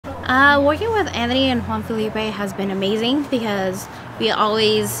Working with Anthony and Juan Felipe has been amazing because we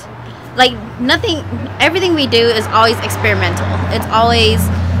always, like, everything we do is always experimental. It's always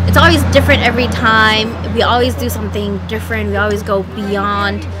different every time. We always do something different. We always go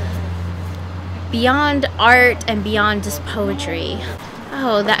beyond art and beyond just poetry.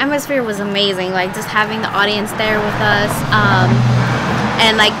 Oh, the atmosphere was amazing. Like, just having the audience there with us,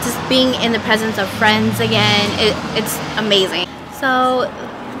 and like just being in the presence of friends again. It's amazing. So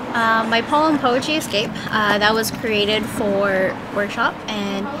my poem Poetry Escape, that was created for workshop,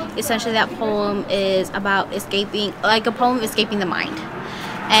 and essentially that poem is about escaping, like a poem escaping the mind.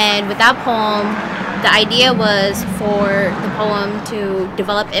 And with that poem, the idea was for the poem to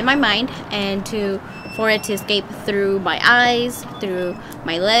develop in my mind and for it to escape through my eyes, through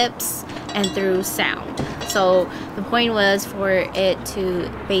my lips, and through sound. So the point was for it to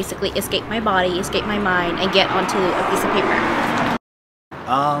basically escape my body, escape my mind, and get onto a piece of paper.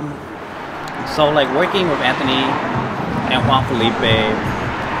 So like working with Anthony and Juan Felipe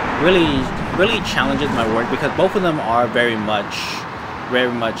really challenges my work, because both of them are very much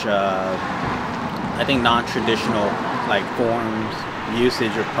I think non-traditional like forms,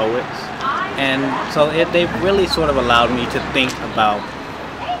 usage of poets, and so they've really sort of allowed me to think about,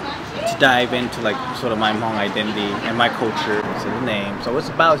 to dive into like sort of my Hmong identity and my culture. So the name, so it's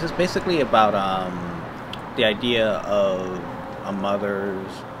just basically about the idea of a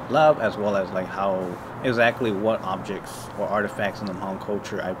mother's love, as well as like how exactly what objects or artifacts in the Hmong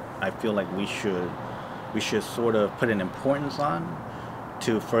culture I feel like we should sort of put an importance on,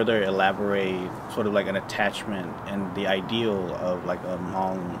 to further elaborate sort of like an attachment and the ideal of like a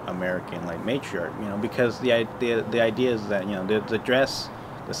Hmong American like matriarch, you know, because the idea is that, you know, the dress,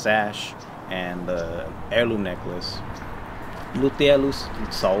 the sash, and the heirloom necklace,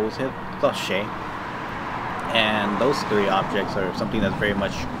 and those three objects are something that's very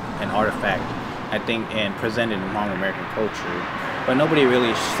much an artifact, I think, and presented in Hmong American culture, but nobody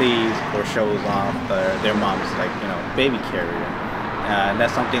really sees or shows off their mom's, like, you know, baby carrier. And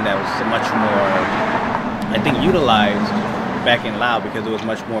that's something that was much more, I think, utilized back in Laos, because it was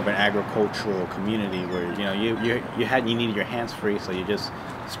much more of an agricultural community where, you know, you needed your hands free, so you just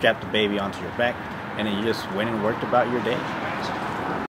strapped the baby onto your back and then you just went and worked about your day.